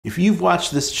If you've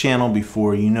watched this channel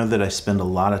before, you know that I spend a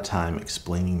lot of time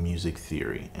explaining music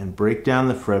theory and break down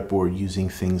the fretboard using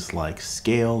things like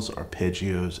scales,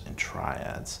 arpeggios, and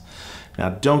triads.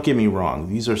 Now, don't get me wrong,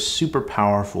 these are super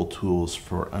powerful tools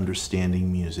for understanding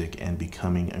music and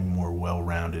becoming a more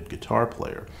well-rounded guitar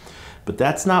player. But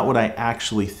that's not what I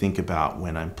actually think about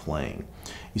when I'm playing.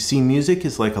 You see, music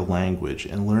is like a language,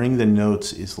 and learning the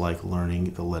notes is like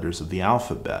learning the letters of the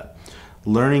alphabet.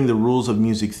 Learning the rules of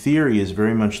music theory is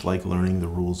very much like learning the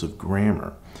rules of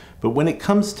grammar. But when it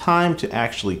comes time to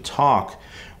actually talk,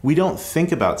 we don't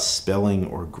think about spelling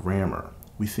or grammar.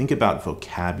 We think about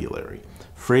vocabulary,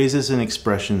 phrases and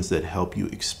expressions that help you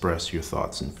express your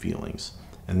thoughts and feelings.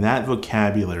 And that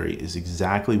vocabulary is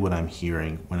exactly what I'm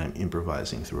hearing when I'm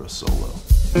improvising through a solo.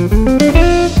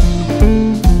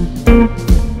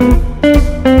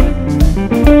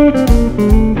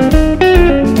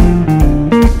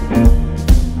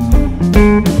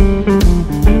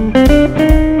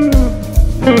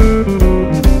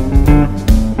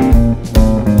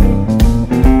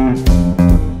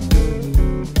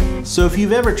 So if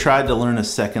you've ever tried to learn a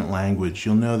second language,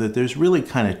 you'll know that there's really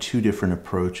kind of two different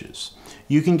approaches.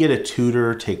 You can get a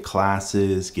tutor, take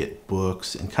classes, get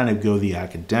books, and kind of go the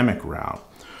academic route.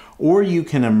 Or you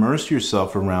can immerse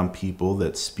yourself around people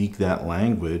that speak that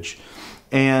language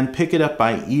and pick it up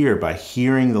by ear by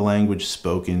hearing the language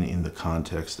spoken in the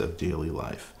context of daily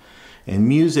life. And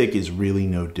music is really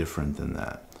no different than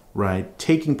that. Right?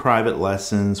 Taking private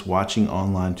lessons, watching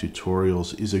online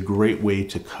tutorials is a great way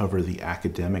to cover the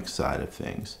academic side of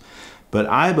things. But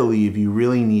I believe you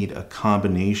really need a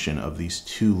combination of these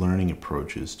two learning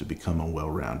approaches to become a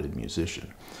well-rounded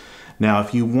musician. Now,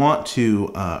 if you want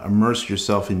to immerse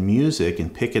yourself in music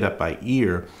and pick it up by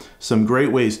ear, some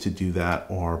great ways to do that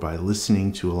are by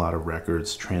listening to a lot of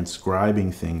records,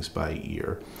 transcribing things by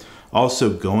ear,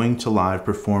 also going to live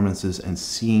performances and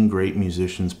seeing great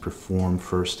musicians perform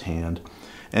firsthand.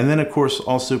 And then, of course,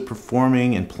 also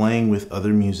performing and playing with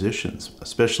other musicians,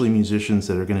 especially musicians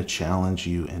that are going to challenge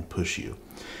you and push you.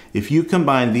 If you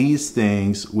combine these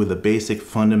things with a basic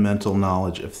fundamental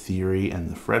knowledge of theory and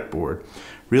the fretboard,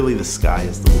 really the sky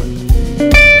is the limit.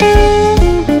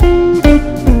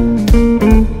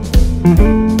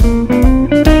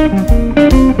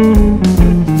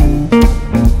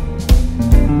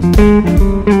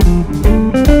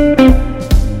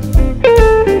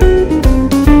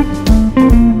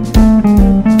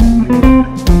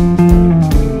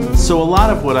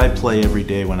 What I play every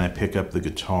day when I pick up the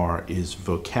guitar is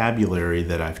vocabulary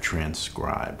that I've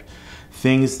transcribed.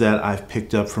 Things that I've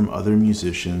picked up from other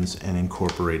musicians and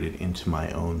incorporated into my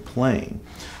own playing.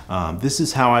 This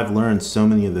is how I've learned so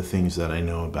many of the things that I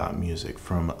know about music,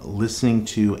 from listening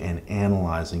to and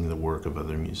analyzing the work of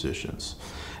other musicians.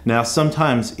 Now,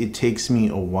 sometimes it takes me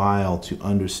a while to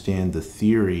understand the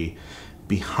theory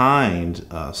behind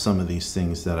some of these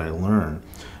things that I learn.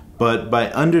 But by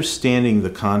understanding the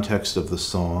context of the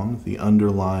song, the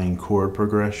underlying chord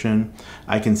progression,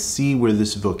 I can see where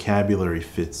this vocabulary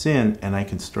fits in and I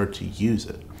can start to use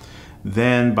it.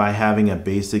 Then by having a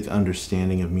basic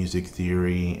understanding of music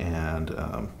theory and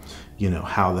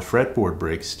how the fretboard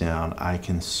breaks down, I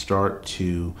can start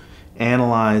to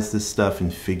analyze this stuff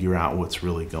and figure out what's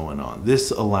really going on. This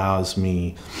allows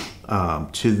me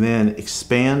to then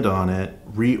expand on it,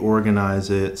 reorganize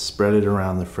it, spread it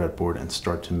around the fretboard, and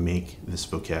start to make this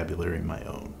vocabulary my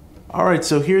own. All right,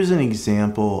 so here's an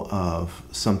example of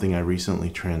something I recently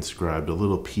transcribed, a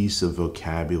little piece of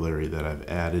vocabulary that I've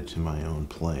added to my own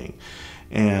playing.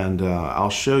 And I'll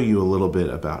show you a little bit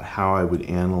about how I would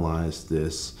analyze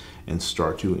this and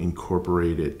start to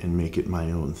incorporate it and make it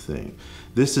my own thing.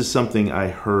 This is something I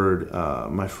heard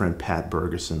my friend Pat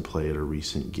Bergeson play at a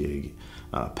recent gig.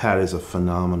 Pat is a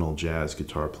phenomenal jazz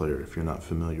guitar player, if you're not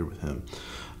familiar with him.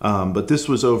 But this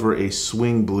was over a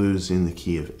swing blues in the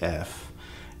key of F.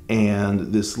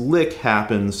 And this lick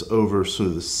happens over sort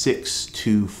of the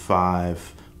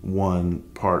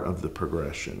 6-2-5-1 part of the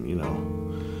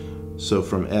progression, So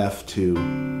from F to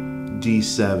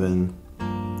D7,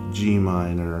 G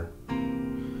minor,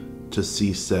 to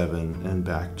C7, and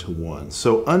back to 1.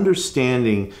 So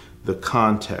understanding the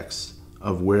context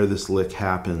of where this lick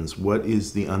happens, what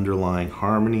is the underlying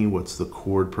harmony, what's the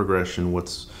chord progression,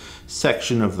 what's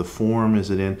section of the form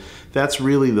is it in, that's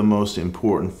really the most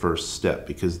important first step,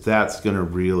 because that's going to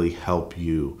really help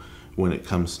you when it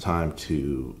comes time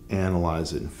to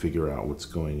analyze it and figure out what's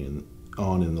going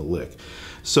on in the lick.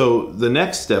 So the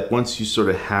next step, once you sort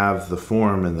of have the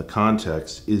form and the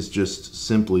context, is just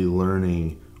simply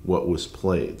learning what was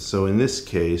played. So in this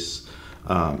case,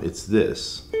 it's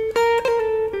this.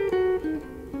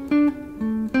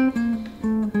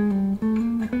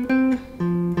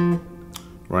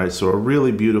 right? So a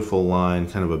really beautiful line,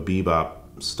 kind of a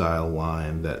bebop style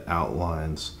line that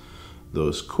outlines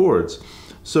those chords.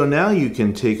 So now you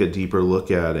can take a deeper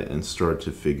look at it and start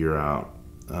to figure out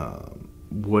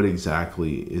what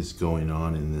exactly is going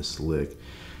on in this lick.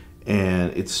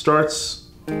 And it starts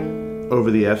over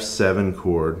the F7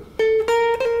 chord,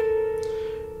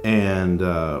 and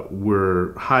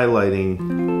we're highlighting,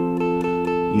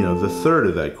 you know, the third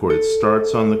of that chord. It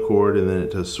starts on the chord and then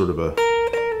it does sort of a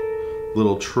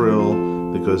little trill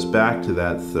that goes back to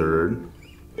that third.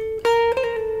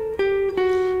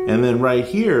 And then right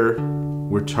here,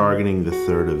 we're targeting the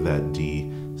third of that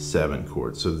D7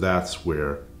 chord. So that's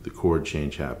where the chord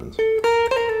change happens.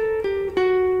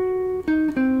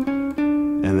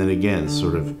 And then again,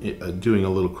 sort of doing a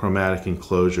little chromatic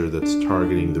enclosure that's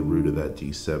targeting the root of that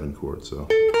D7 chord. So.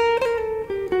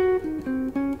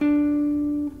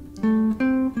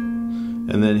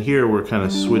 And then here we're kind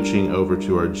of switching over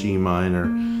to our G minor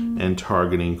and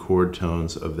targeting chord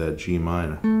tones of that G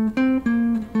minor.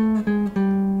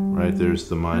 Right, there's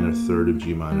the minor third of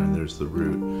G minor and there's the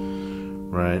root.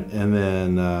 Right, and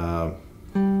then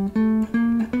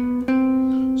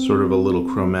sort of a little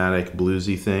chromatic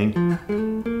bluesy thing.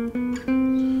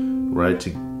 Right,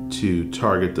 to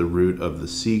target the root of the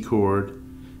C chord.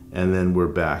 And then we're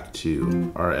back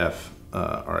to our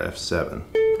F7.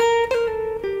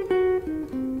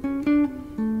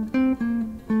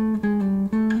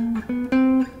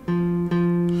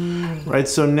 Right,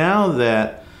 so now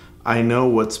that I know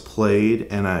what's played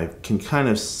and I can kind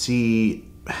of see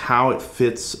how it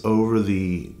fits over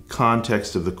the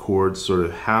context of the chords, sort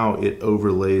of how it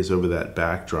overlays over that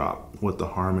backdrop, what the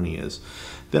harmony is,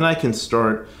 then I can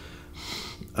start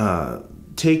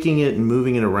taking it and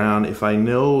moving it around. If I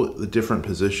know the different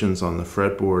positions on the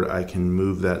fretboard, I can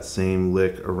move that same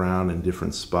lick around in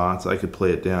different spots. I could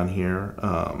play it down here.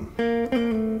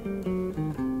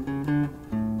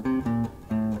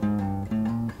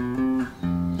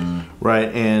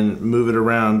 Right, and move it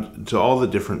around to all the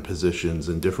different positions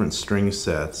and different string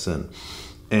sets,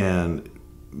 and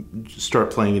start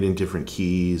playing it in different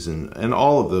keys and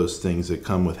all of those things that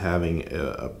come with having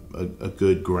a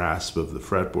good grasp of the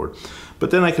fretboard.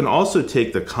 But then I can also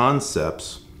take the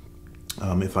concepts,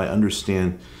 if I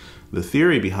understand the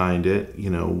theory behind it,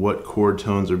 you know, what chord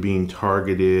tones are being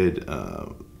targeted,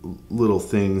 little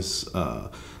things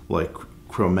like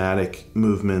chromatic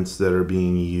movements that are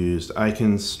being used. I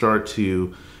can start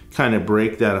to kind of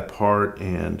break that apart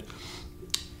and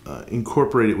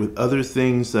incorporate it with other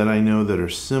things that I know that are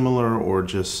similar, or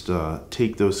just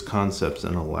take those concepts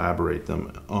and elaborate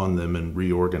them on them and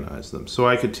reorganize them. So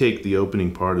I could take the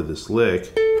opening part of this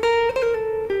lick,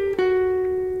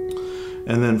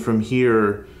 and then from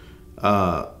here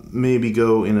maybe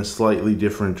go in a slightly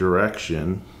different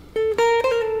direction.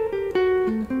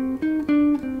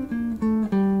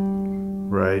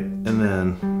 Right, and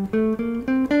then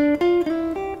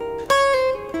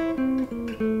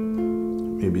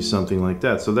maybe something like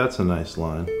that. So that's a nice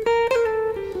line.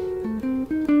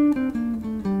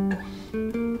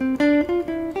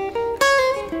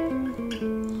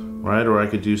 Right, or I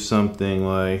could do something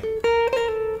like,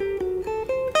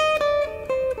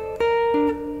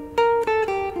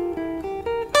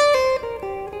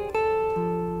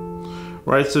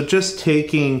 right, so just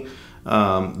taking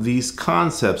these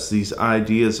concepts, these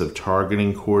ideas of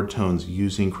targeting chord tones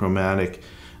using chromatic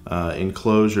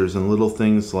enclosures and little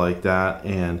things like that,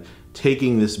 and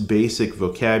taking this basic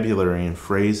vocabulary and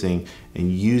phrasing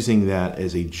and using that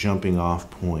as a jumping off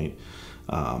point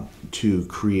to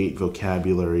create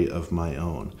vocabulary of my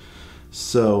own.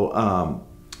 So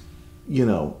you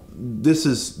know, this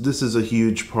is a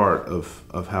huge part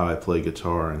of how I play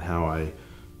guitar and how I,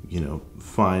 you know,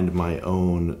 find my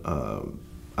own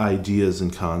ideas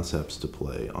and concepts to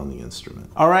play on the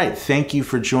instrument. All right, thank you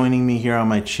for joining me here on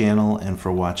my channel and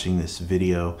for watching this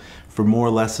video. For more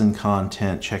lesson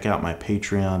content, check out my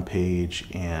Patreon page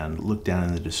and look down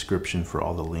in the description for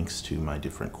all the links to my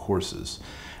different courses.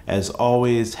 As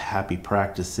always, happy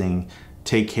practicing,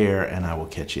 take care, and I will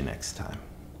catch you next time.